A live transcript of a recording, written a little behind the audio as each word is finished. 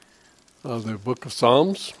the book of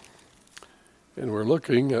Psalms, and we're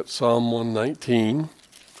looking at Psalm 119,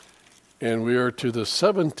 and we are to the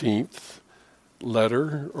 17th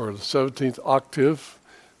letter, or the 17th octave.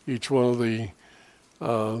 Each one of the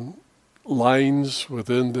lines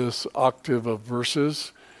within this octave of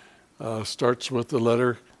verses starts with the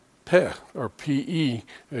letter P, or P-E,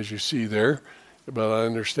 as you see there. But I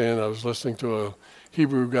understand, I was listening to a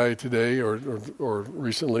Hebrew guy today, or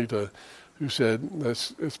recently, who said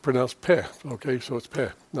it's pronounced P. Okay, so it's P,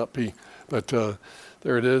 not P. But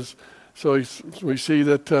there it is. So we see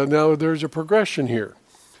that now there's a progression here,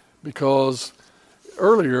 because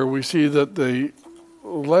earlier we see that the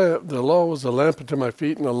law was a lamp unto my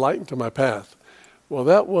feet and a light unto my path. Well,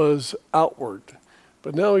 that was outward.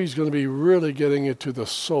 But now he's going to be really getting into the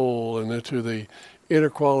soul and into the inner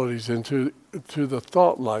qualities, into the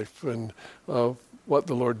thought life and what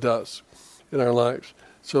the Lord does in our lives.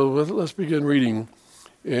 So let's begin reading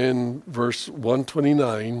in verse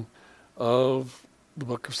 129 of the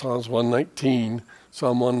book of Psalms 119,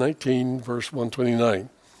 Psalm 119, verse 129.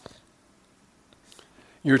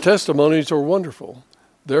 Your testimonies are wonderful,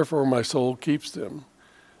 therefore my soul keeps them.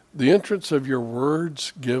 The entrance of your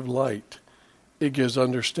words give light. It gives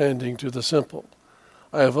understanding to the simple.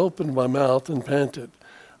 I have opened my mouth and panted.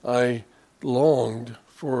 I longed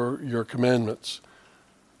for your commandments.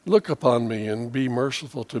 Look upon me and be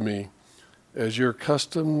merciful to me, as your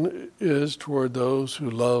custom is toward those who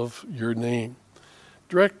love your name.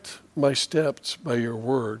 Direct my steps by your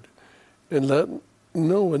word, and let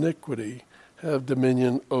no iniquity have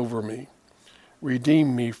dominion over me.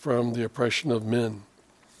 Redeem me from the oppression of men,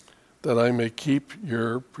 that I may keep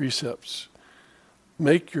your precepts.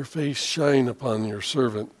 Make your face shine upon your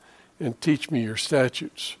servant, and teach me your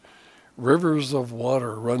statutes. Rivers of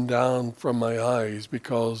water run down from my eyes,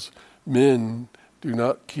 because men do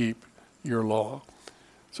not keep your law.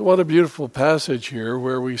 So what a beautiful passage here,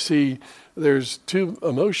 where we see there's two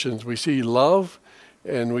emotions. We see love,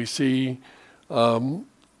 and we see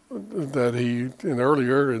that he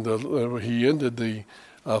ended the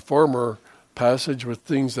former passage with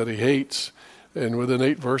things that he hates. And within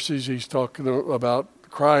 8 verses, he's talking about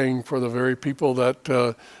crying for the very people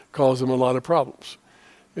that cause him a lot of problems.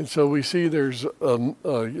 And so we see there's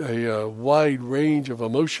a wide range of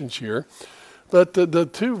emotions here. But the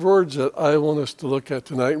two words that I want us to look at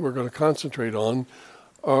tonight, and we're going to concentrate on,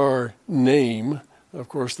 are name, of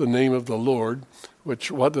course, the name of the Lord, which,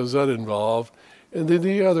 what does that involve? And then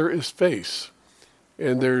the other is face.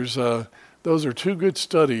 And there's those are two good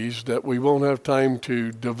studies that we won't have time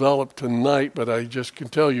to develop tonight, but I just can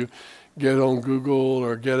tell you, get on Google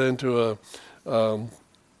or get into a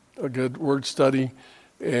good word study,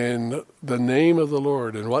 and the name of the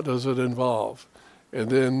Lord and what does it involve. And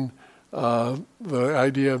then the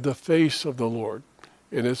idea of the face of the Lord.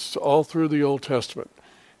 And it's all through the Old Testament.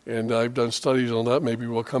 And I've done studies on that. Maybe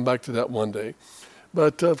we'll come back to that one day.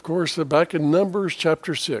 But, of course, back in Numbers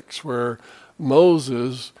chapter 6, where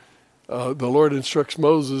Moses, the Lord instructs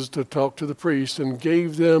Moses to talk to the priests and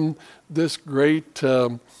gave them this great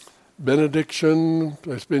benediction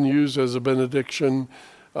that's been used as a benediction,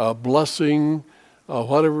 blessing,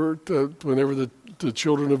 whenever the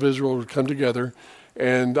children of Israel would come together.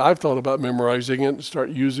 And I've thought about memorizing it and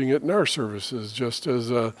start using it in our services, just as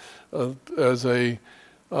a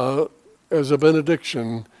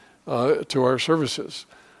benediction to our services.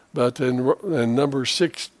 But in Numbers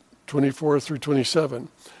 6, 24 through 27,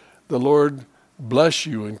 the Lord bless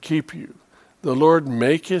you and keep you. The Lord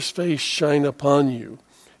make his face shine upon you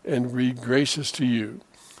and be gracious to you.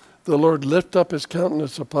 The Lord lift up his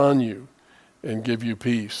countenance upon you and give you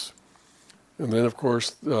peace. And then, of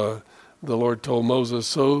course, the Lord told Moses,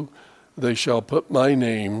 so they shall put my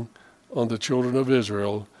name on the children of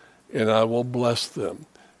Israel, and I will bless them.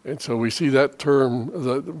 And so we see that term,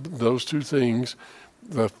 those two things,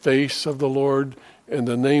 the face of the Lord and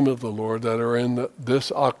the name of the Lord, that are in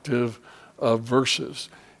this octave of verses.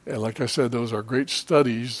 And like I said, those are great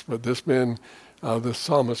studies, but this man, the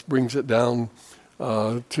psalmist, brings it down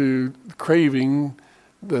to craving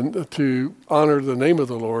to honor the name of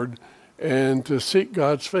the Lord and to seek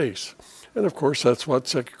God's face. And of course, that's what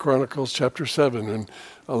 2 Chronicles chapter 7, and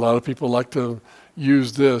a lot of people like to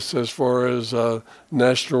use this as far as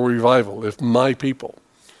national revival. If my people,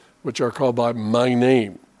 which are called by my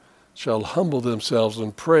name, shall humble themselves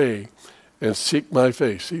and pray and seek my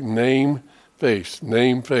face. See, name,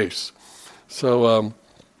 face. So,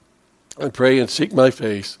 and pray and seek my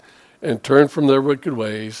face and turn from their wicked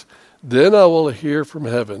ways. Then I will hear from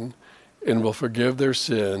heaven and will forgive their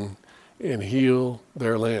sin and heal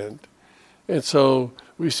their land. And so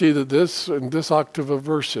we see that in this octave of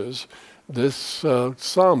verses, this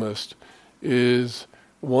psalmist is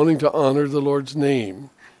wanting to honor the Lord's name,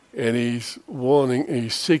 and he's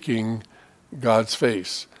seeking God's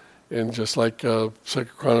face. And just like 2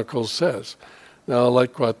 Chronicles says. Now,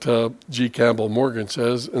 like what G. Campbell Morgan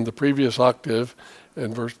says in the previous octave,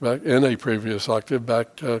 and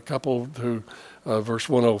back a couple to verse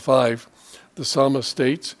 105, the psalmist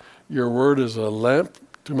states, "Your word is a lamp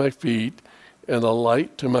to my feet and a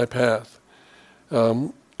light to my path."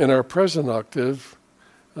 In our present octave,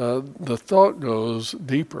 the thought goes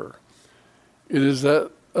deeper. It is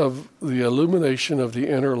that of the illumination of the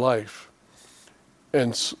inner life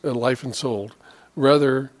and life and soul,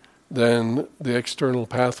 rather than the external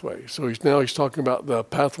pathway. So he's talking about the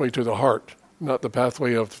pathway to the heart, not the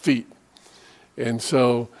pathway of the feet. And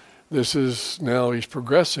so this is now he's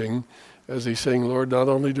progressing as he's saying, Lord, not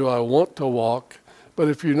only do I want to walk, but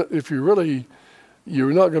if you really,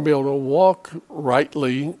 you're not going to be able to walk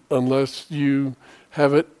rightly unless you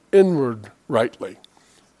have it inward rightly.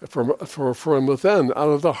 From within, out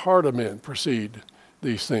of the heart of men proceed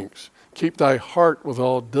these things. Keep thy heart with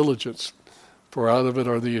all diligence, for out of it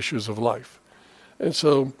are the issues of life. And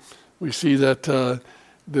so we see that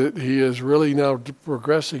that he is really now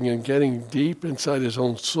progressing and getting deep inside his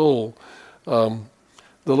own soul. The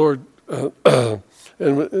Lord, to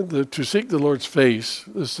seek the Lord's face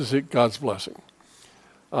is to seek God's blessing.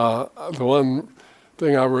 The one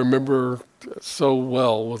thing I remember so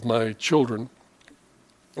well with my children,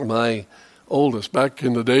 my oldest, back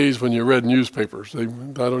in the days when you read newspapers. I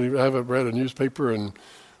haven't read a newspaper in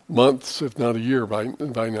months, if not a year by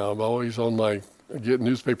now. I'm always getting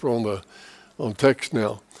newspaper on text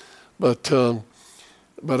now. But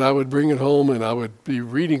I would bring it home and I would be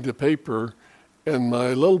reading the paper, and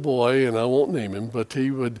my little boy, and I won't name him, but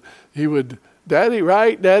he would, Daddy,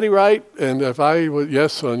 right? And if I would,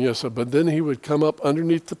 yes, son, but then he would come up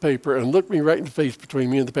underneath the paper and look me right in the face between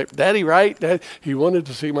me and the paper. Daddy, right? He wanted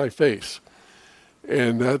to see my face.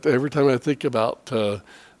 And that every time I think about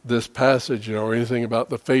this passage, or anything about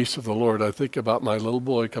the face of the Lord, I think about my little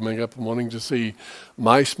boy coming up and wanting to see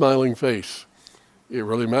my smiling face. It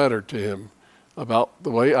really mattered to him about the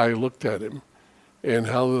way I looked at him and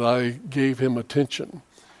how that I gave him attention.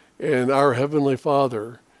 And our Heavenly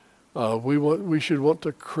Father, we should want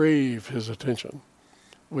to crave his attention.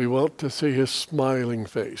 We want to see his smiling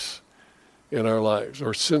face in our lives,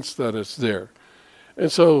 or sense that it's there.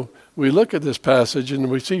 And so we look at this passage and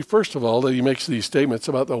we see, first of all, that he makes these statements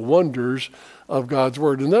about the wonders of God's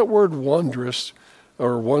word. And that word wondrous,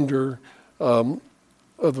 or wonder of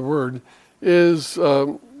the word, is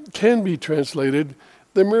can be translated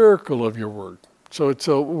the miracle of your word. So it's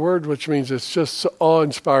a word which means it's just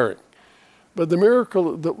awe-inspiring. But the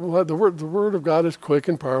miracle, the word of God is quick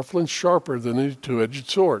and powerful and sharper than any two-edged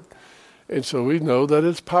sword. And so we know that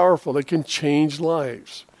it's powerful. It can change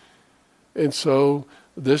lives. And so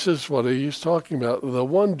this is what he's talking about, the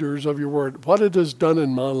wonders of your word, what it has done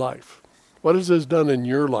in my life, what it has done in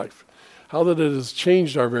your life, how that it has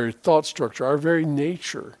changed our very thought structure, our very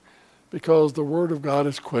nature, because the word of God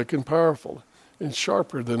is quick and powerful and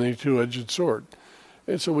sharper than a two-edged sword.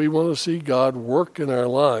 And so we want to see God work in our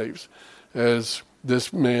lives, as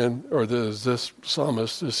this man, or this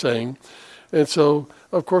psalmist is saying. And so,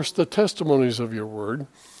 of course, the testimonies of your word,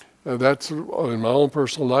 that's in my own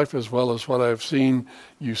personal life, as well as what I've seen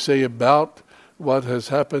you say about what has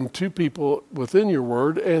happened to people within your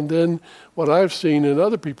word, and then what I've seen in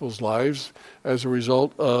other people's lives as a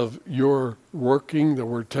result of your working. The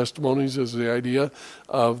word testimonies is the idea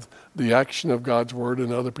of the action of God's word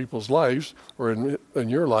in other people's lives, or in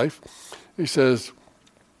your life. He says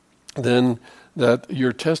then that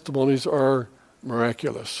your testimonies are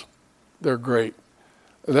miraculous. They're great.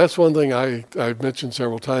 And that's one thing I've mentioned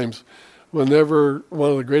several times. Whenever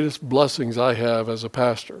one of the greatest blessings I have as a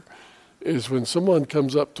pastor is when someone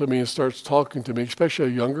comes up to me and starts talking to me, especially a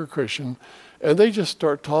younger Christian, and they just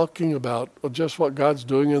start talking about just what God's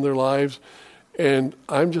doing in their lives. And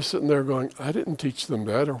I'm just sitting there going, I didn't teach them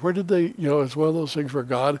that. Or where did they, it's one of those things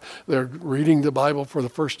where they're reading the Bible for the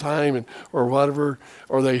first time, or whatever,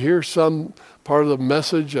 or they hear some part of the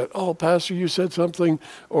message that, oh, Pastor, you said something,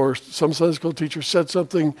 or some Sunday school teacher said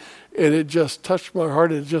something, and it just touched my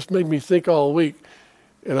heart. It just made me think all week.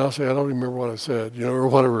 And I'll say, I don't remember what I said, or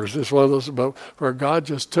whatever. It's just one of those about where God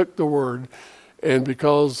just took the word, and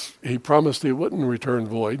because he promised it wouldn't return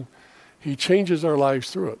void, he changes our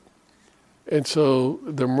lives through it. And so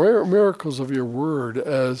the miracles of your word,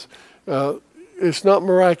 as it's not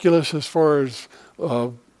miraculous as far as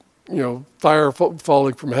fire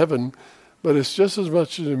falling from heaven, but it's just as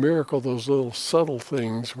much as a miracle, those little subtle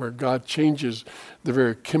things where God changes the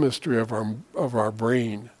very chemistry of our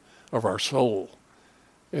brain, of our soul.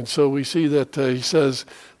 And so we see that he says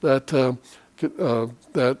that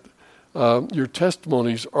your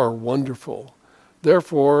testimonies are wonderful.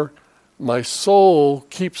 Therefore, my soul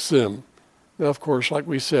keeps them. Now, of course, like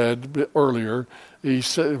we said earlier,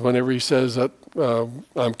 whenever he says that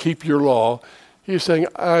keep your law, he's saying,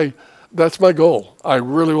 that's my goal. I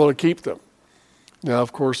really want to keep them. Now,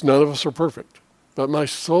 of course, none of us are perfect. But my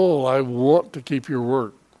soul, I want to keep your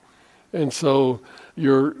word. And so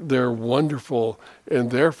they're wonderful,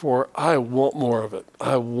 and therefore I want more of it.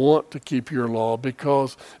 I want to keep your law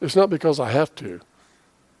because it's not because I have to,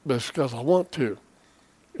 but it's because I want to.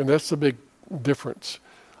 And that's the big difference.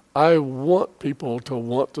 I want people to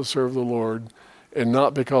want to serve the Lord, and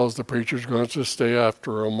not because the preacher's going to just stay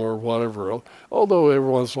after them or whatever. Although every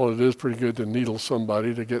once in a while it is pretty good to needle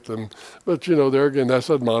somebody to get them. But, there again, that's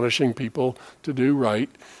admonishing people to do right.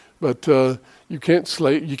 But you can't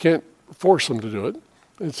force them to do it.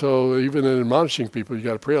 And so even in admonishing people, you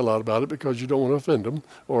got to pray a lot about it because you don't want to offend them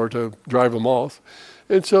or to drive them off.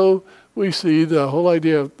 And so we see the whole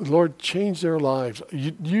idea of, Lord, change their lives.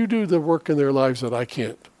 You do the work in their lives that I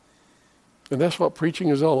can't. And that's what preaching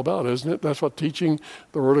is all about, isn't it? That's what teaching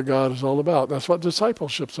the Word of God is all about. That's what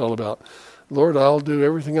discipleship's all about. Lord, I'll do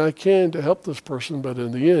everything I can to help this person, but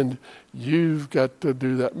in the end, you've got to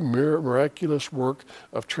do that miraculous work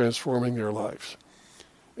of transforming their lives.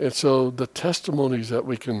 And so the testimonies that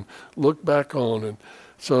we can look back on, and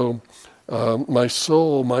so my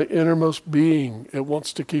soul, my innermost being, it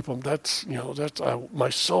wants to keep them. That's my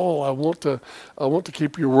soul. I want to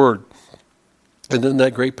keep your word. And then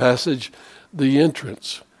that great passage, the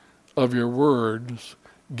entrance of your words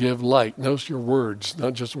give light. Notice your words,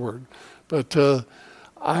 not just word, but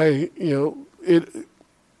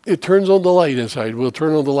it turns on the light inside. We'll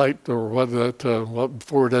turn on the light, or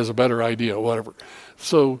before it has a better idea, whatever.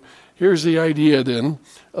 So here's the idea then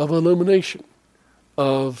of illumination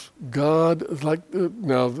of God.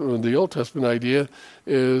 Now the Old Testament idea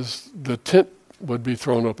is the tent would be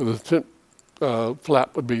thrown open, the tent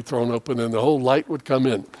flap would be thrown open, and the whole light would come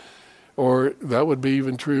in. Or that would be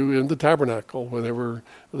even true in the tabernacle, whenever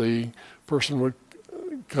the person would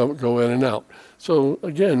go in and out. So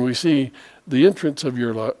again, we see the entrance of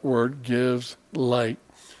your word gives light.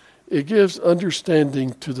 It gives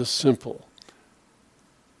understanding to the simple.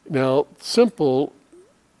 Now, simple,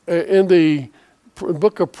 in the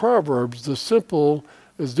book of Proverbs, the simple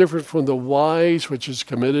is different from the wise, which is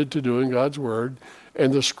committed to doing God's word,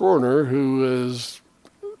 and the scorner, who is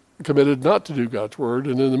committed not to do God's word,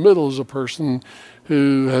 and in the middle is a person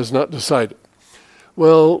who has not decided.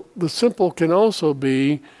 Well, the simple can also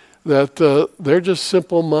be that they're just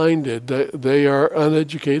simple-minded. They are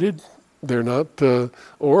uneducated. They're not,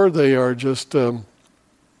 or they are just, they're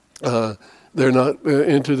not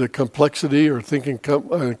into the complexity or thinking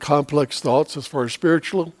complex thoughts as far as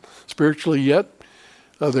spiritually yet.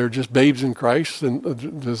 They're just babes in Christ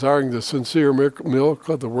and desiring the sincere milk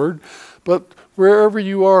of the word. But wherever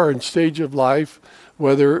you are in stage of life,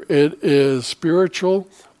 whether it is spiritual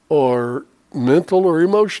or mental or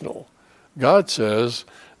emotional, God says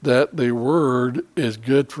that the word is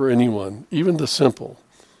good for anyone, even the simple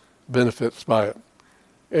benefits by it.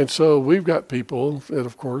 And so we've got people that,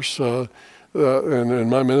 of course, and in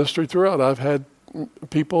my ministry throughout, I've had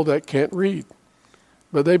people that can't read,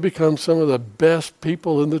 but they become some of the best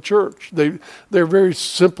people in the church. They're very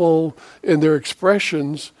simple in their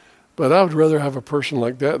expressions, but I would rather have a person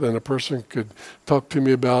like that than a person could talk to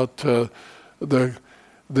me about the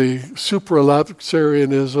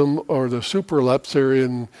supralapsarianism or the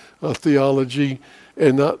supralapsarian theology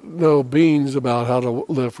and not know beans about how to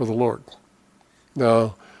live for the Lord.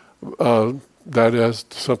 Now, that has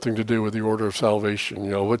something to do with the order of salvation,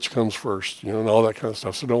 which comes first, and all that kind of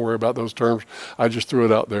stuff. So don't worry about those terms. I just threw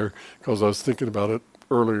it out there because I was thinking about it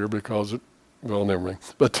earlier because never mind.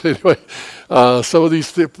 But anyway, some of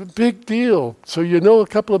these, big deal. So a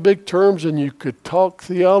couple of big terms and you could talk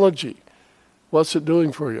theology. What's it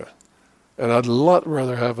doing for you? And I'd a lot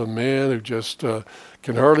rather have a man who just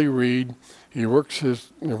can hardly read. He works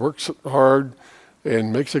hard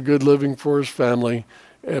and makes a good living for his family,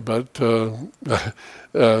 but doesn't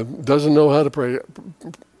know how to pray.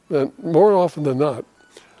 And more often than not,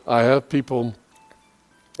 I have people,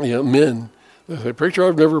 men, they say, "Preacher,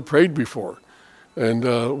 I've never prayed before." And,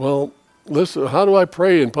 listen, how do I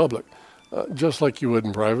pray in public? Just like you would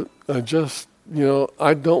in private. I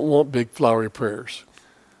don't want big flowery prayers.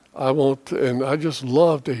 And I just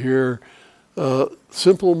love to hear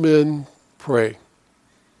simple men pray.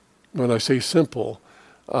 When I say simple,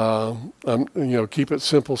 keep it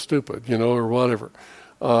simple, stupid, or whatever.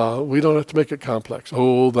 We don't have to make it complex.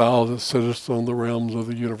 Oh, thou that sittest on the realms of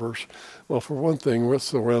the universe. Well, for one thing,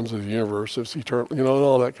 what's the realms of the universe? It's eternal, and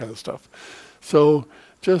all that kind of stuff. So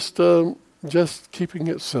just keeping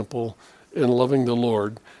it simple and loving the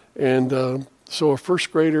Lord. And so a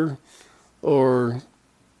first grader or,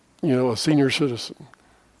 a senior citizen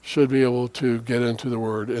should be able to get into the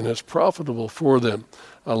Word, and it's profitable for them.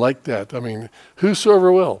 I like that. I mean,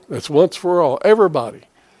 whosoever will. It's once for all, everybody.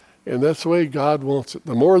 And that's the way God wants it.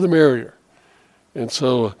 The more the merrier. And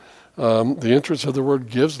so the entrance of the Word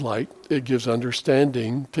gives light. It gives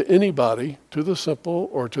understanding to anybody, to the simple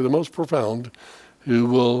or to the most profound, who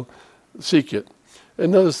will seek it.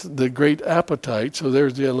 And notice the great appetite. So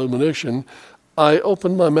there's the illumination. I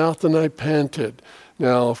opened my mouth and I panted.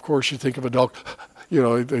 Now, of course, you think of a dog,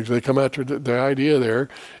 they come after the idea there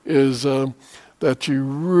is that you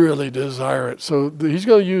really desire it. So he's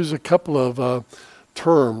going to use a couple of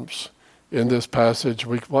terms in this passage,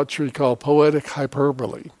 what we call poetic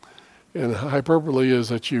hyperbole. And hyperbole is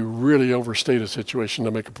that you really overstate a situation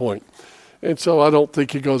to make a point. And so I don't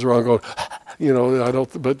think he goes around going,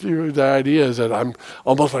 but the idea is that I'm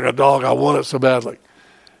almost like a dog. I want it so badly.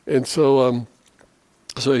 And so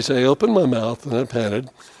he say, I opened my mouth and I panted,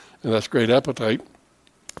 and that's great appetite,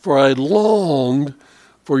 for I longed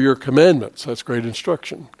for your commandments. That's great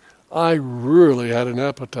instruction. I really had an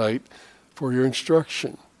appetite for your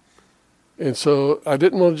instruction. And so I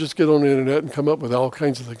didn't want to just get on the internet and come up with all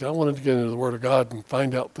kinds of things. I wanted to get into the Word of God and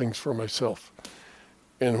find out things for myself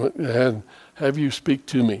and have you speak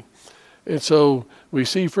to me. And so we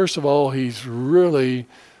see, first of all, he's really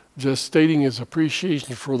just stating his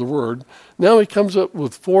appreciation for the Word. Now he comes up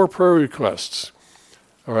with 4 prayer requests,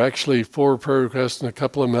 or actually 4 prayer requests, and a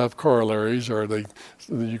couple of them have corollaries, or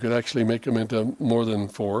you could actually make them into more than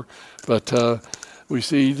 4. But we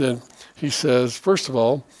see that he says, first of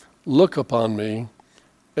all, look upon me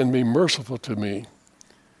and be merciful to me.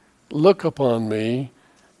 Look upon me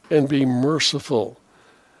and be merciful.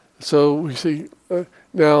 So we see,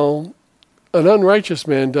 now, an unrighteous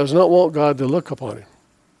man does not want God to look upon him.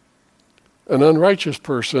 An unrighteous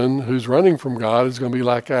person who's running from God is going to be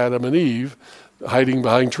like Adam and Eve, hiding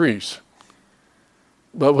behind trees.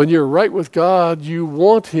 But when you're right with God, you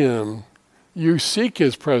want him. You seek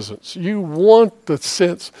his presence. You want the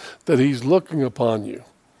sense that he's looking upon you.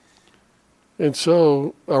 And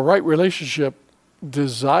so a right relationship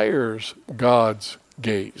desires God's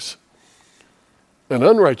gaze. An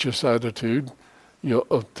unrighteous attitude,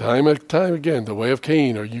 time and time again, the way of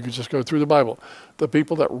Cain, or you can just go through the Bible. The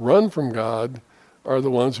people that run from God are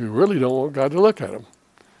the ones who really don't want God to look at them.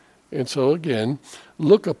 And so again,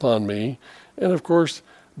 look upon me, and of course,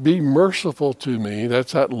 be merciful to me.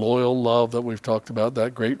 That's that loyal love that we've talked about,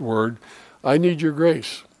 that great word. I need your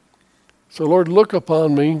grace. So Lord, look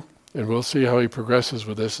upon me, and we'll see how he progresses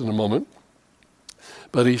with this in a moment.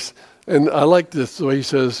 But and I like this, the way he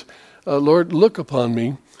says, Lord, look upon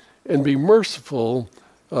me and be merciful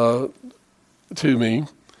to me.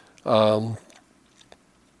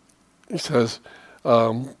 He says,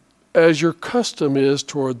 as your custom is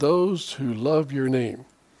toward those who love your name.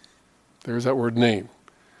 There's that word name.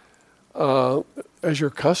 As your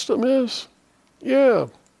custom is? Yeah.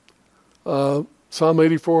 Psalm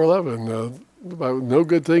 84:11. No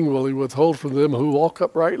good thing will he withhold from them who walk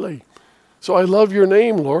uprightly. So I love your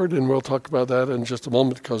name, Lord, and we'll talk about that in just a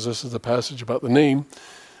moment because this is the passage about the name.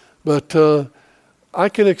 But I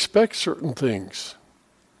can expect certain things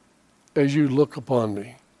as you look upon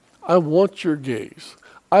me. I want your gaze.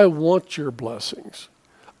 I want your blessings.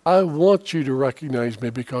 I want you to recognize me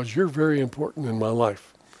because you're very important in my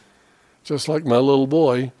life. Just like my little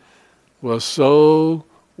boy was so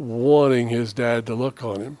wanting his dad to look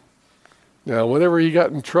on him. Now, whenever he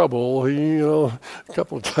got in trouble, he, a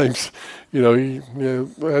couple of times, he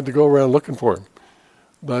had to go around looking for him.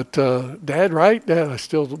 But Dad, right? Dad, I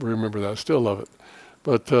still remember that. I still love it.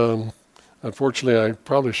 But unfortunately, I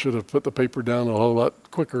probably should have put the paper down a whole lot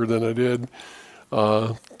quicker than I did,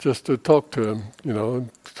 just to talk to him,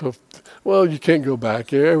 So, well, you can't go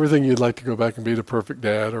back. Everything you'd like to go back and be the perfect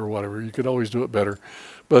dad or whatever. You could always do it better.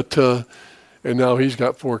 But and now he's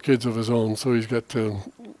got 4 kids of his own, so he's got to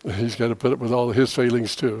put up with all of his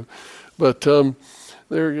failings too. But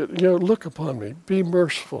look upon me, be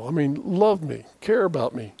merciful. I mean, love me, care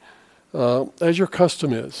about me, as your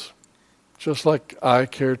custom is. Just like I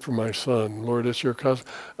cared for my son, Lord, it's your custom.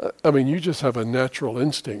 I mean, you just have a natural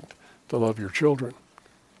instinct to love your children.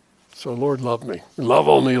 So, Lord, love me. Love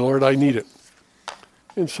on me, Lord. I need it.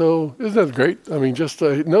 And so, isn't that great? I mean, just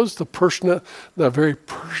notice the very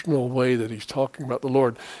personal way that he's talking about the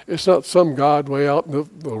Lord. It's not some God way out in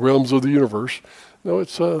the realms of the universe. No,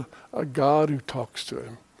 it's a God who talks to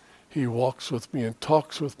him. He walks with me and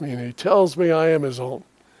talks with me, and he tells me I am his own.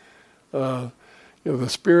 The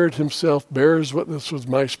Spirit himself bears witness with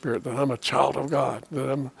my spirit that I'm a child of God,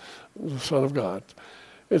 that I'm the Son of God.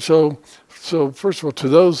 And so first of all, to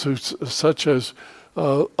those who such as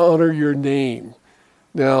honor your name.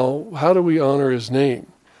 Now, how do we honor his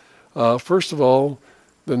name? First of all,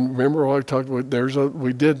 then remember what I talked about.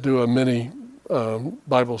 We did do a mini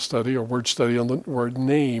Bible study or word study on the word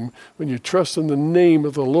name. When you trust in the name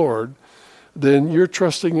of the Lord, then you're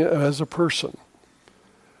trusting it as a person.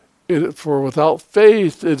 For without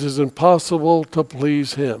faith it is impossible to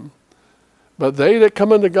please him. But they that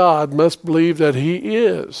come unto God must believe that he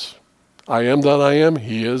is. I am that I am,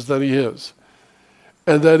 he is that he is.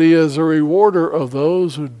 And that he is a rewarder of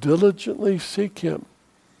those who diligently seek him.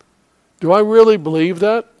 Do I really believe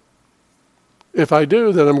that? If I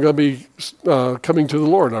do, then I'm going to be coming to the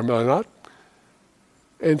Lord, am I not?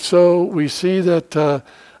 And so we see that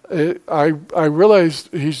I realize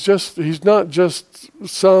he's not just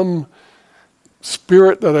some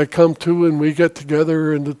spirit that I come to and we get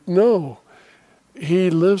together no. He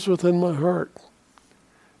lives within my heart.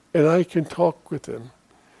 And I can talk with him.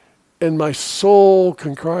 And my soul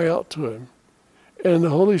can cry out to him. And the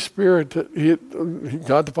Holy Spirit,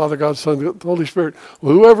 God the Father, God the Son, the Holy Spirit,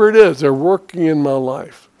 whoever it is, they're working in my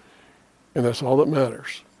life. And that's all that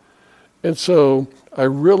matters. And so I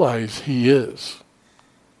realize he is.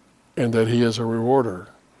 And that he is a rewarder.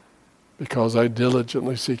 Because I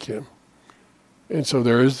diligently seek him. And so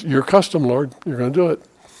there is your custom, Lord. You're going to do it.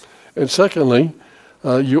 And secondly,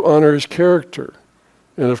 you honor his character.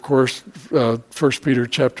 And of course, 1 Peter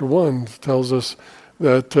chapter 1 tells us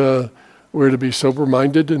that we're to be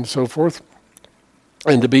sober-minded and so forth,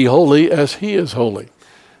 and to be holy as he is holy.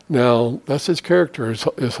 Now, that's his character,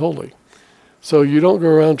 is holy. So you don't go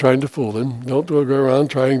around trying to fool him. Don't go around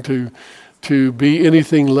trying to be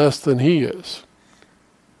anything less than he is.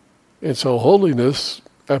 And so holiness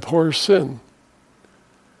abhors sin.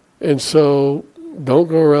 And so don't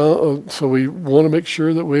go around, so we want to make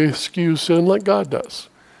sure that we eschew sin like God does.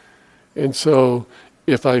 And so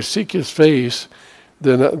if I seek his face,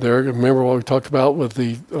 then remember what we talked about with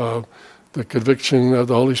the conviction of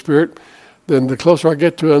the Holy Spirit, then the closer I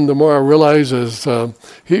get to him, the more I realize as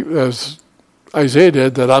Isaiah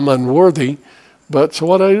did, that I'm unworthy. But so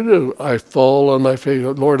what do? I fall on my face.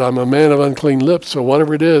 Lord, I'm a man of unclean lips, so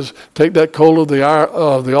whatever it is, take that coal of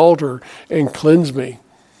the altar and cleanse me.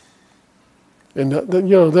 And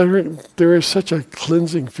there is such a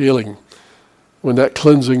cleansing feeling when that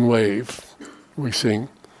cleansing wave we sing,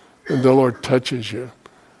 and the Lord touches you,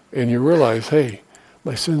 and you realize, hey,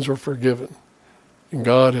 my sins are forgiven, and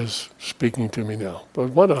God is speaking to me now.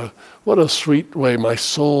 But what a sweet way, my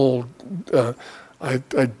soul,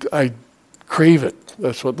 I crave it.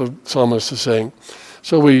 That's what the psalmist is saying.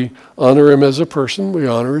 So we honor him as a person, we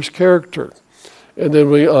honor his character, and then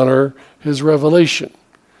we honor his revelation.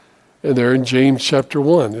 And there in James chapter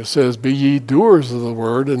 1, it says, be ye doers of the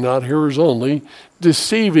word and not hearers only,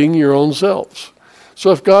 deceiving your own selves. So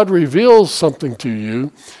if God reveals something to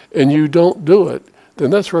you and you don't do it, then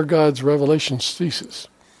that's where God's revelation ceases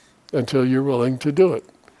until you're willing to do it.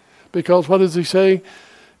 Because what does he say?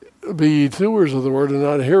 Be ye doers of the word and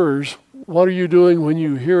not hearers. What are you doing when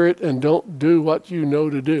you hear it and don't do what you know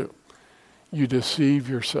to do? You deceive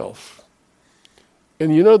yourself.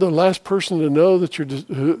 And you know the last person to know that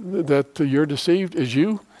you're deceived is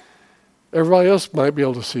you. Everybody else might be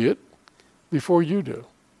able to see it before you do.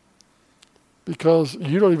 Because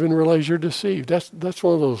you don't even realize you're deceived. That's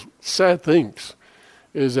one of those sad things,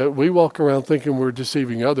 is that we walk around thinking we're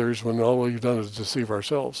deceiving others when all we've done is deceive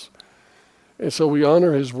ourselves. And so we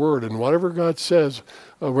honor his word. And whatever God says,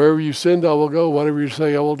 wherever you send, I will go. Whatever you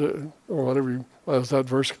say, I will do. Or what is that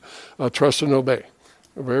verse? Trust and obey.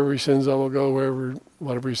 Wherever he sends, I will go.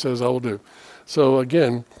 Whatever he says, I will do. So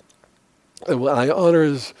again, I honor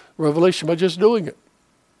his revelation by just doing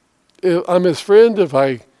it. I'm his friend if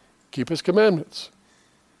I keep his commandments.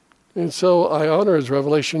 And so I honor his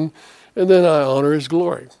revelation, and then I honor his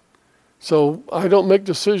glory. So I don't make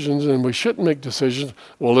decisions, and we shouldn't make decisions,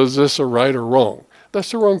 well, is this a right or wrong?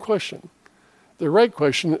 That's the wrong question. The right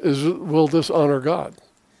question is, will this honor God?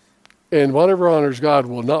 And whatever honors God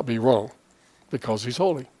will not be wrong, because he's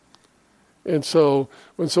holy. And so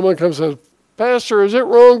when someone comes and says, Pastor, is it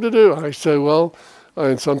wrong to do? I say, well,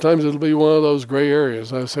 and sometimes it'll be one of those gray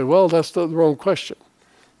areas. I say, well, that's the wrong question.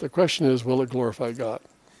 The question is, will it glorify God?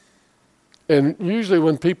 And usually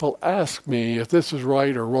when people ask me if this is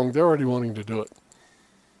right or wrong, they're already wanting to do it.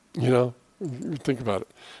 You think about it.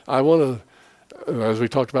 I want to, as we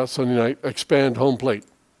talked about Sunday night, expand home plate.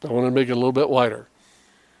 I want to make it a little bit wider.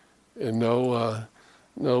 and know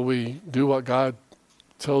we do what God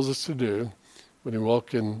tells us to do when we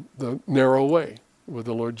walk in the narrow way with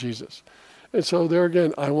the Lord Jesus. And so there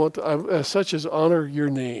again, I as such as honor your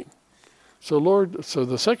name. So Lord, so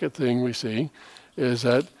the second thing we see is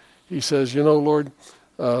that he says, Lord,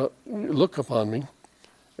 look upon me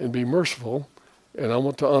and be merciful, and I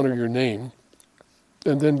want to honor your name,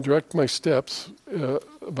 and then direct my steps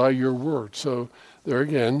by your word. So there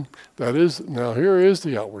again, here is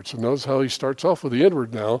the outward. So notice how he starts off with the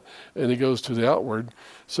inward now, and he goes to the outward.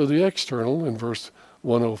 So the external in verse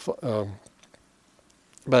 105,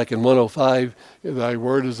 back in 105, thy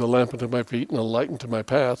word is a lamp unto my feet and a light unto my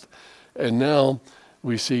path. And now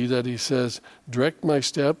we see that he says, direct my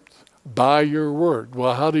steps by your word.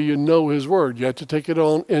 Well, how do you know his word? You have to take it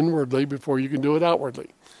on inwardly before you can do it outwardly.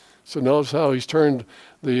 So notice how he's turned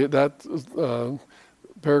that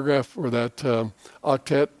paragraph or that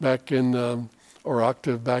octet back in, or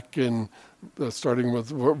octave back in, starting with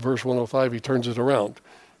verse 105, he turns it around.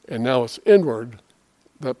 And now it's inward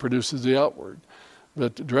that produces the outward.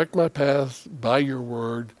 But direct my path by your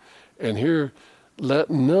word, and here, let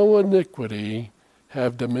no iniquity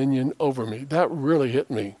have dominion over me. That really hit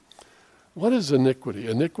me. What is iniquity?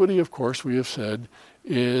 Iniquity, of course, we have said,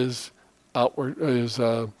 is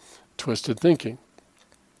twisted thinking.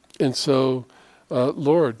 And so,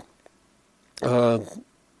 Lord,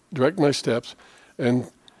 direct my steps. And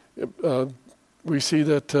we see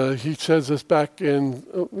that he says this back in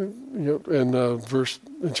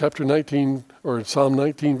chapter 19, or in Psalm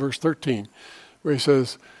 19, verse 13, where he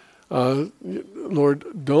says, Lord,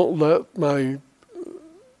 don't let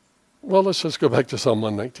let's just go back to Psalm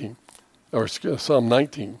 119, or Psalm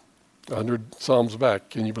 19, 100 Psalms back.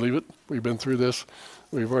 Can you believe it? We've been through this.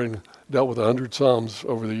 We've already dealt with 100 Psalms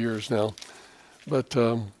over the years now. But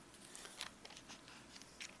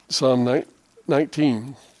Psalm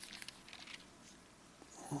 19.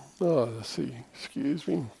 Oh, let's see. Excuse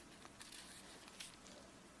me.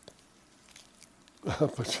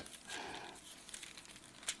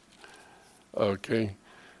 Okay.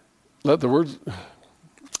 Let the words.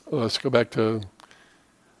 Let's go back to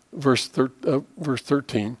verse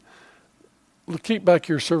 13. Keep back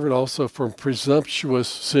your servant also from presumptuous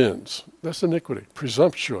sins. That's iniquity.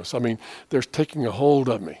 Presumptuous. I mean, they're taking a hold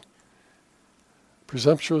of me.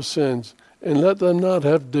 Presumptuous sins, and let them not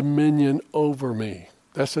have dominion over me.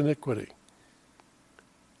 That's iniquity.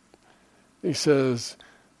 He says,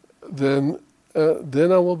 then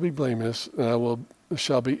I will be blameless, and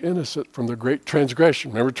shall be innocent from the great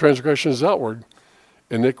transgression. Remember, transgression is outward,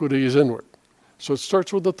 iniquity is inward. So it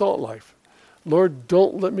starts with the thought life. Lord,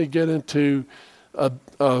 don't let me get into a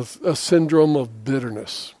syndrome of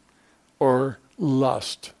bitterness or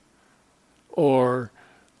lust or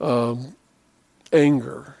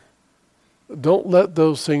anger. Don't let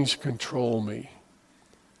those things control me.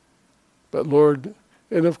 But Lord,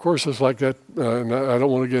 and of course it's like that, and I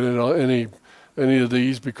don't want to get into any of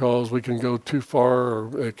these because we can go too far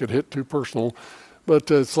or it could hit too personal,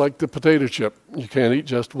 but it's like the potato chip. You can't eat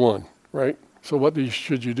just one, right? So what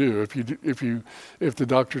should you do? If the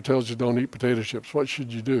doctor tells you don't eat potato chips, what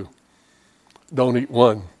should you do? Don't eat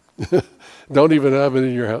one. Don't even have it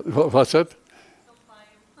in your house. What's that?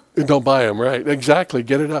 Don't buy them, right? Exactly.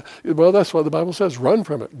 Get it out. Well, that's what the Bible says. Run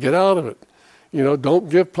from it. Get out of it. Don't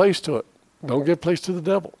give place to it. Don't give place to the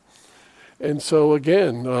devil. And so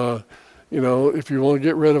again, if you want to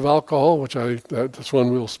get rid of alcohol, which that's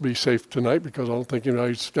one we'll be safe tonight because I don't think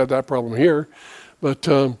anybody's got that problem here. But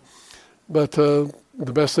the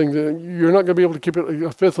best thing, you're not going to be able to keep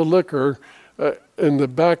a fifth of liquor in the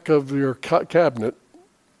back of your cabinet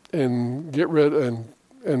and get rid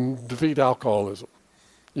and defeat alcoholism.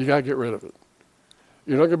 You got to get rid of it.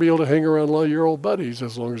 You're not going to be able to hang around a lot of your old buddies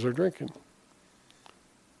as long as they're drinking.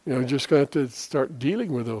 You're just going to have to start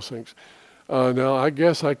dealing with those things. Now, I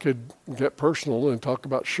guess I could get personal and talk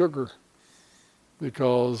about sugar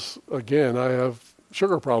because, again, I have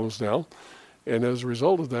sugar problems now. And as a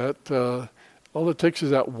result of that, all it takes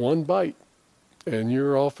is that one bite, and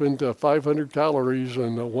you're off into 500 calories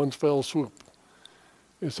in one fell swoop.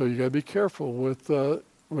 And so you got to be careful with the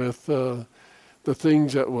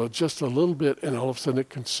things that will just a little bit, and all of a sudden it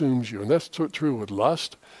consumes you. And that's true with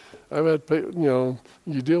lust. I've had,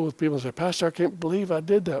 you deal with people and say, Pastor, I can't believe I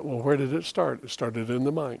did that. Well, where did it start? It started in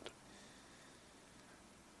the mind.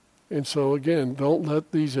 And so again, don't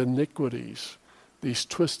let these iniquities, these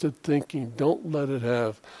twisted thinking, don't let it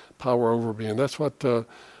have power over me. And that's what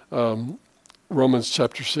Romans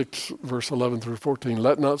chapter 6, verse 11 through 14,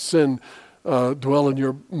 let not sin dwell in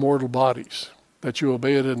your mortal bodies, that you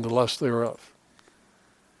obey it in the lust thereof.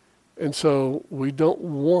 And so we don't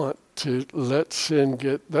want to let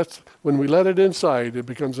sin that's when we let it inside, it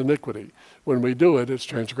becomes iniquity. When we do it, it's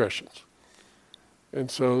transgressions. And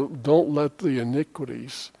so don't let the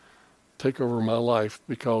iniquities take over my life,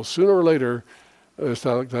 because sooner or later, it's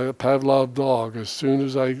like that Pavlov dog. As soon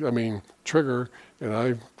as trigger,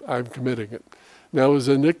 and I'm committing it. Now, is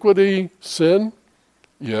iniquity sin?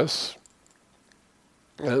 Yes.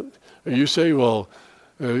 You say, well,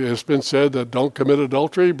 it's been said that don't commit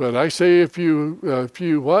adultery, but I say if you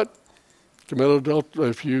what? Commit adultery,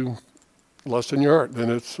 if you lust in your heart,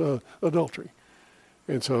 then it's adultery.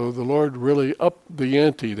 And so the Lord really upped the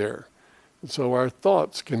ante there. And so our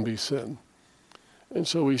thoughts can be sin. And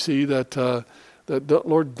so we see that,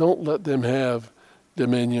 Lord, don't let them have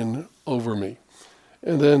dominion over me.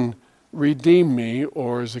 And then redeem me,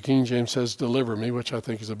 or as the King James says, deliver me, which I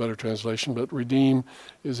think is a better translation. But redeem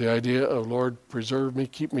is the idea of, Lord, preserve me,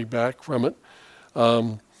 keep me back from it.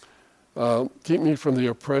 Keep me from the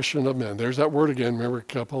oppression of men. There's that word again. Remember a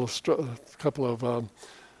couple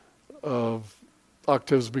of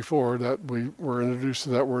octaves before that we were introduced to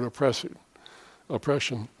that word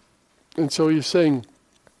oppression. And so he's saying,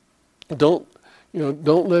 don't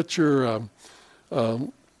let your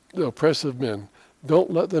the oppressive men,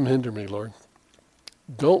 don't let them hinder me, Lord.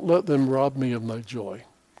 Don't let them rob me of my joy.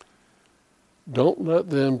 Don't let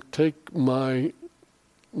them take my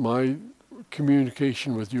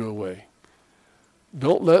communication with you away.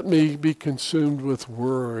 Don't let me be consumed with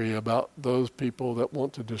worry about those people that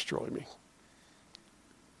want to destroy me.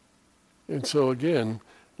 And so again,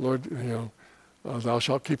 Lord, thou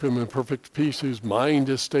shalt keep him in perfect peace whose mind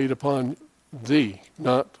is stayed upon thee,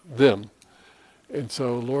 not them. And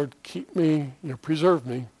so, Lord, keep me, preserve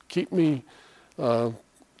me, keep me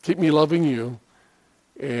loving you,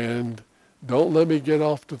 and don't let me get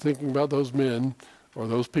off to thinking about those men or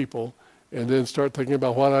those people, and then start thinking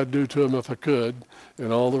about what I'd do to them if I could,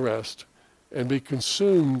 and all the rest, and be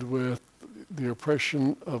consumed with the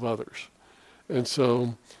oppression of others. And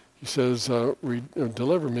so he says,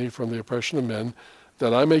 deliver me from the oppression of men,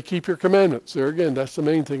 that I may keep your commandments. There again, that's the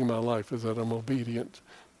main thing in my life, is that I'm obedient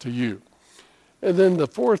to you. And then the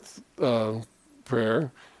fourth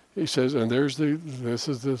prayer, he says, and this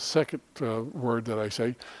is the second word that I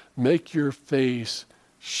say, make your face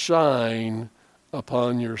shine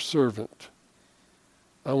upon your servant.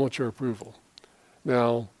 I want your approval.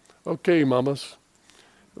 Now, okay, mamas,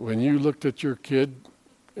 when you looked at your kid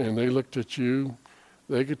and they looked at you,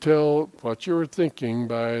 they could tell what you were thinking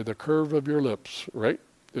by the curve of your lips, right?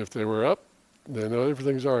 If they were up, then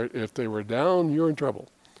everything's all right. If they were down, you're in trouble.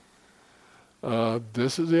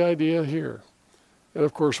 This is the idea here. And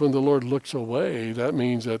of course, when the Lord looks away, that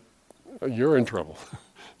means that you're in trouble.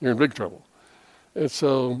 You're in big trouble. And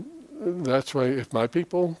so that's why if my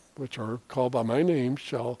people, which are called by my name,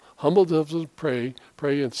 shall humble themselves and pray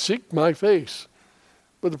and seek my face.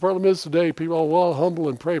 But the problem is today, people are well humble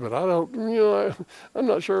and pray, but I don't, I'm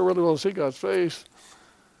not sure I really want to see God's face.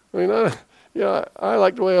 I mean, I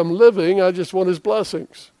like the way I'm living. I just want his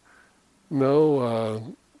blessings.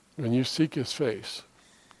 No, when you seek his face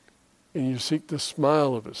and you seek the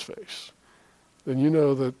smile of his face, then you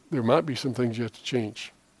know that there might be some things you have to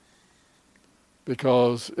change.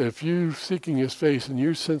 Because if you seeking his face and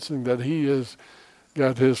you sensing that he has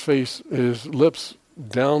got his lips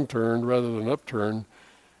downturned rather than upturned,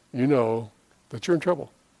 you know that you're in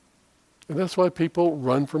trouble. And that's why people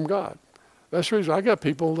run from God. That's the reason I got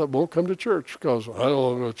people that won't come to church because I don't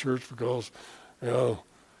want to go to church because,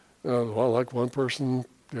 like one person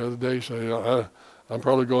the other day said, I'm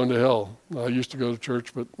probably going to hell. I used to go to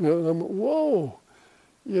church, but, whoa,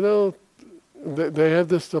 they have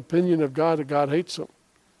this opinion of God that God hates them.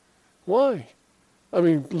 Why? I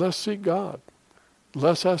mean, let's seek God.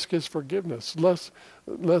 Let's ask his forgiveness. Let's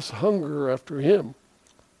hunger after him.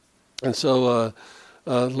 And so,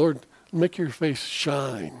 Lord, make your face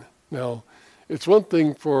shine. Now, it's one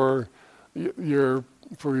thing for your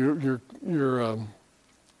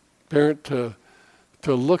parent to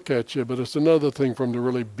look at you, but it's another thing for them to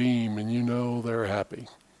really beam and they're happy.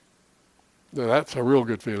 Now, that's a real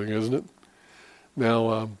good feeling, isn't it?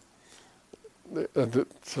 Now,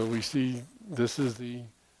 so we see this is the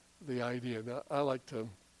idea. Now, I like to.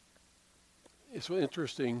 It's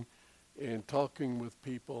interesting in talking with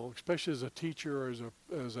people, especially as a teacher or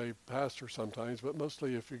as a pastor sometimes, but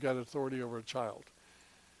mostly if you've got authority over a child.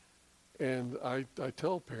 And I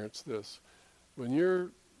tell parents this: when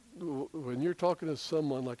you're talking to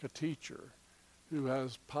someone like a teacher who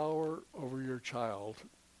has power over your child,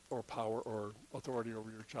 or power or authority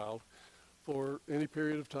over your child for any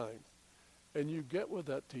period of time, and you get with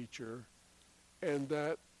that teacher, and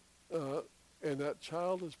that and that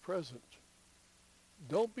child is present,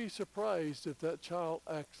 don't be surprised if that child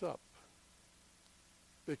acts up.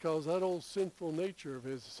 Because that old sinful nature of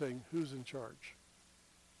his is saying, who's in charge?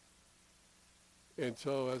 And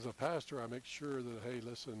so as a pastor, I make sure that, hey,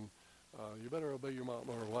 listen, you better obey your mom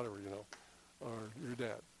or whatever, or your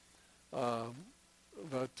dad.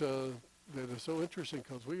 But that is so interesting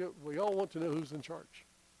because we all want to know who's in charge.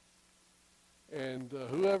 And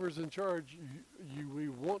whoever's in charge, we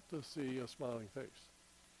want to see a smiling face.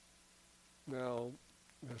 Now,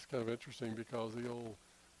 that's kind of interesting because the old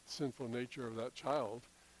sinful nature of that child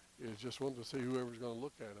is just wanting to see whoever's going to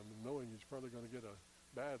look at him and knowing he's probably going to get a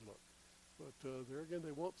bad look. But there again,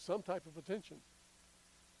 they want some type of attention.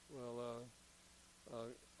 Well,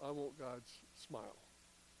 I want God's smile.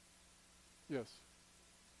 Yes.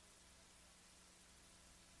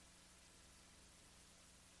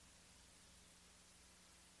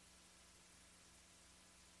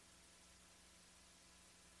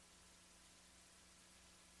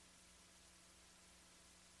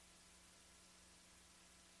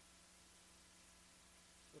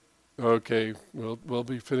 Okay, we'll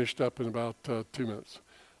be finished up in about 2 minutes.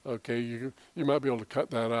 Okay, you might be able to cut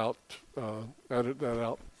that out, edit that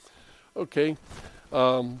out. Okay,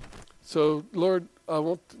 so Lord, I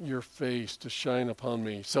want your face to shine upon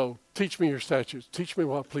me. So teach me your statutes. Teach me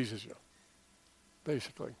what pleases you,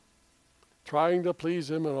 basically. Trying to please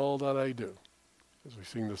him in all that I do, as we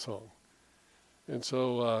sing the song. And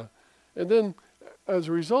so, and then as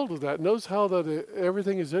a result of that, notice how that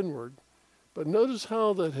everything is inward. But notice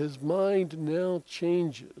how that his mind now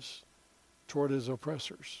changes toward his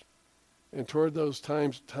oppressors and toward those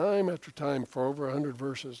times, time after time, for over 100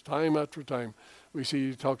 verses, time after time, we see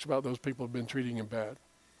he talks about those people who have been treating him bad.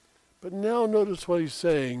 But now notice what he's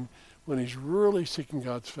saying when he's really seeking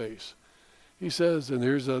God's face. He says, and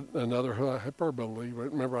here's another hyperbole.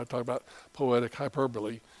 Remember I talked about poetic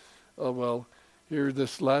hyperbole. Well, here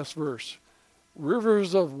this last verse.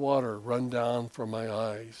 Rivers of water run down from my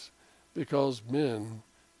eyes, because men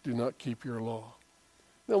do not keep your law.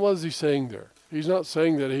 Now, what is he saying there? He's not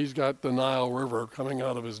saying that he's got the Nile River coming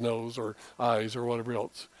out of his nose or eyes or whatever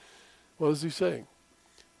else. What is he saying?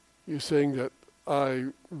 He's saying that I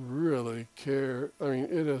really care. I mean,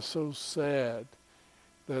 it is so sad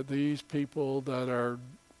that these people that are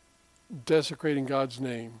desecrating God's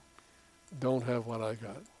name don't have what I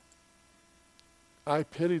got. I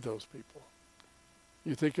pity those people.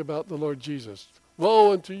 You think about the Lord Jesus.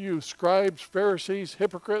 Woe unto you, scribes, Pharisees,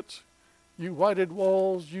 hypocrites, you whited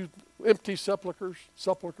walls, you empty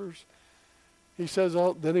sepulchres. He says,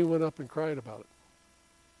 then he went up and cried about it.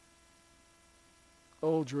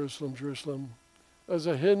 Oh, Jerusalem, Jerusalem, as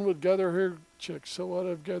a hen would gather her chicks, so would I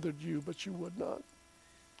have gathered you, but you would not.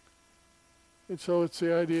 And so it's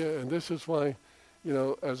the idea, and this is why,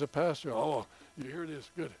 as a pastor, you hear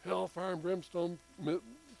this good hellfire and brimstone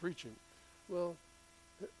preaching. Well,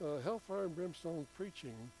 hellfire and brimstone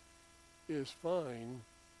preaching is fine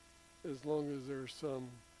as long as there's some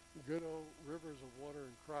good old rivers of water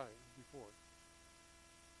and crying before it.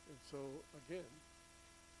 And so, again,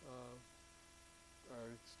 I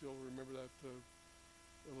still remember that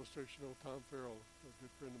illustration of Tom Farrell, a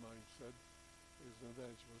good friend of mine, said, he was an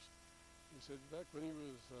evangelist. He said back when he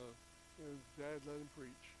was, his dad let him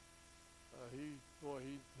preach. He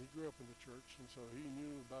grew up in the church, and so he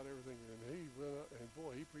knew about everything. And he went out, and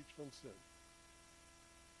he preached on sin.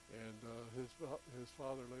 And his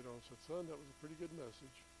father later on said, "Son, that was a pretty good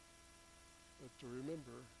message. But to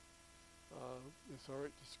remember, it's all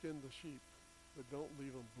right to skin the sheep, but don't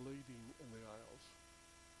leave them bleeding in the aisles."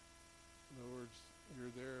 In other words,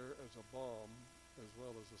 you're there as a balm as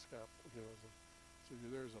well as a scalpel. So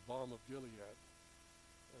you're there as a balm of Gilead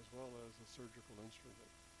as well as a surgical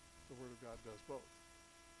instrument. The Word of God does both.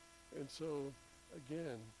 And so,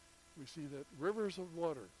 again, we see that rivers of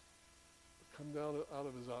water come down out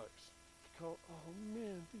of his eyes. Because, oh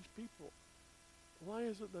man, these people, why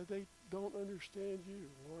is it that they don't understand you,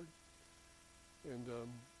 Lord? And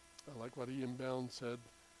I like what Ian Bound said.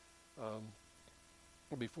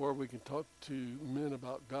 Before we can talk to men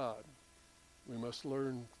about God, we must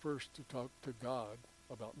learn first to talk to God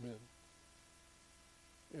about men.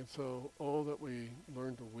 And so, that we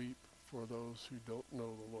learn to weep for those who don't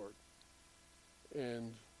know the Lord.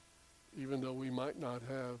 And even though we might not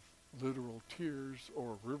have literal tears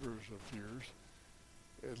or rivers of tears,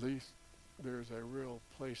 at least there's a real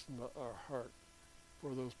place in our heart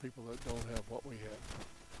for those people that don't have what we have.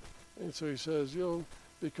 And so he says,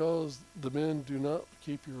 because the men do not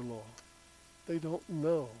keep your law. They don't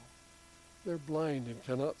know. They're blind and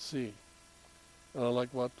cannot see. And I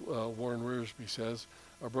like what Warren Wiersbe says,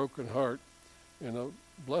 a broken heart and a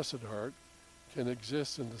blessed heart can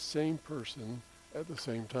exist in the same person at the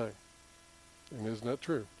same time. And isn't that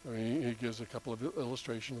true? I mean, he gives a couple of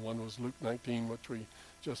illustrations. One was Luke 19, which we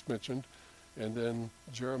just mentioned, and then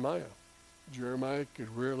Jeremiah. Jeremiah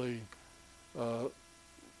could really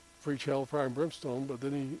preach hellfire and brimstone, but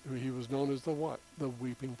then he was known as the what? The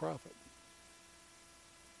weeping prophet.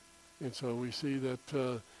 And so we see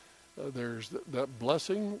that there's that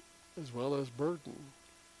blessing as well as burden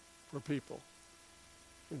for people.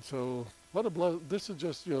 And so this is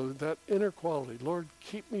just, that inner quality. Lord,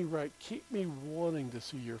 keep me right. Keep me wanting to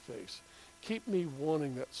see your face. Keep me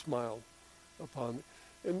wanting that smile upon me.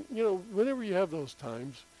 And, whenever you have those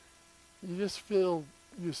times, you just you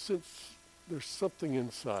sense there's something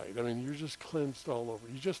inside. I mean, you're just cleansed all over.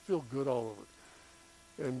 You just feel good all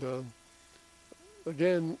over. And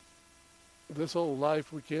again, this old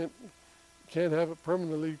life, we can't have it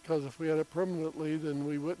permanently, because if we had it permanently, then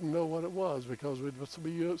we wouldn't know what it was, because we'd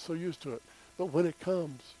be so used to it. But when it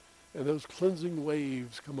comes, and those cleansing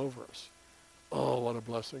waves come over us, oh, what a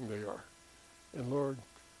blessing they are. And Lord,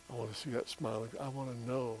 I want to see that smile. I want to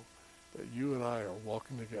know that you and I are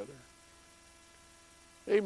walking together.